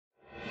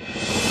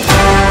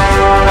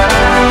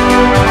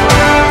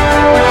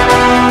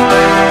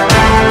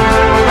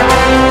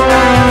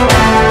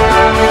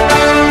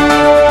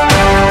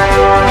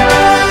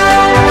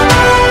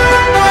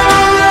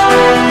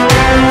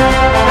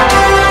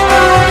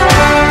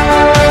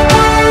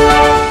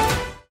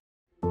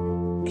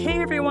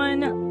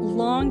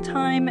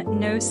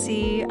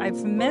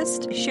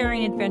missed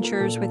sharing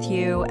adventures with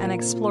you and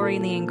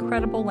exploring the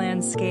incredible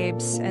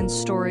landscapes and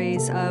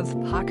stories of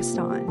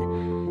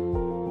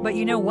Pakistan. But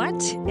you know what?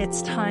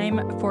 It's time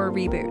for a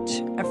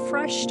reboot, a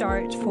fresh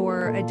start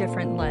for a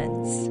different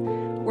lens.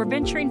 We're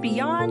venturing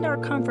beyond our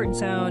comfort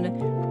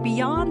zone,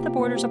 beyond the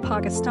borders of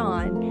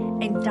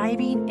Pakistan, and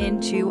diving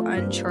into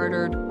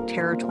uncharted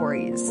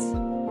territories.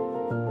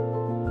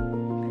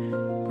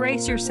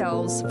 Brace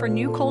yourselves for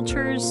new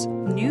cultures,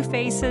 new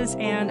faces,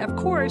 and of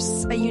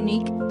course, a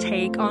unique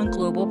take on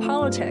global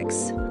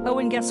politics. Oh,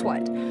 and guess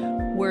what?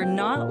 We're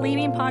not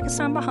leaving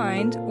Pakistan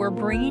behind. We're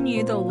bringing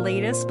you the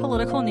latest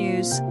political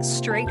news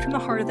straight from the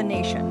heart of the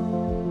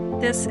nation.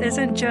 This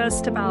isn't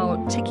just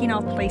about ticking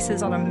off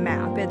places on a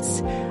map.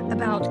 It's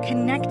about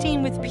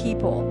connecting with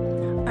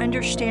people,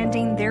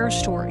 understanding their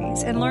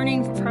stories, and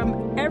learning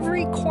from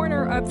every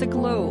corner of the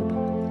globe.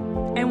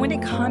 And when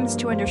it comes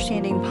to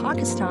understanding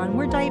Pakistan,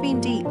 we're diving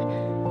deep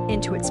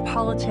into its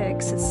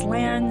politics, its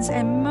lands,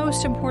 and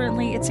most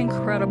importantly, its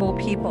incredible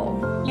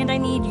people. And I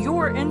need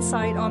your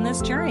insight on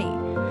this journey.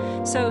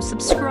 So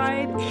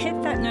subscribe,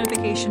 hit that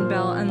notification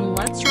bell, and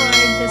let's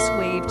ride this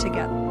wave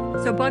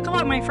together. So buckle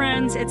up, my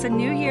friends. It's a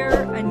new year,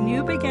 a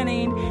new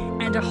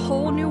beginning, and a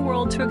whole new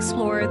world to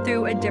explore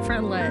through a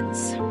different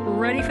lens.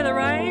 Ready for the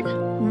ride?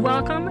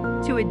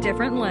 Welcome to A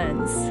Different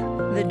Lens.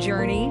 The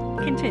journey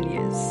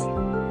continues.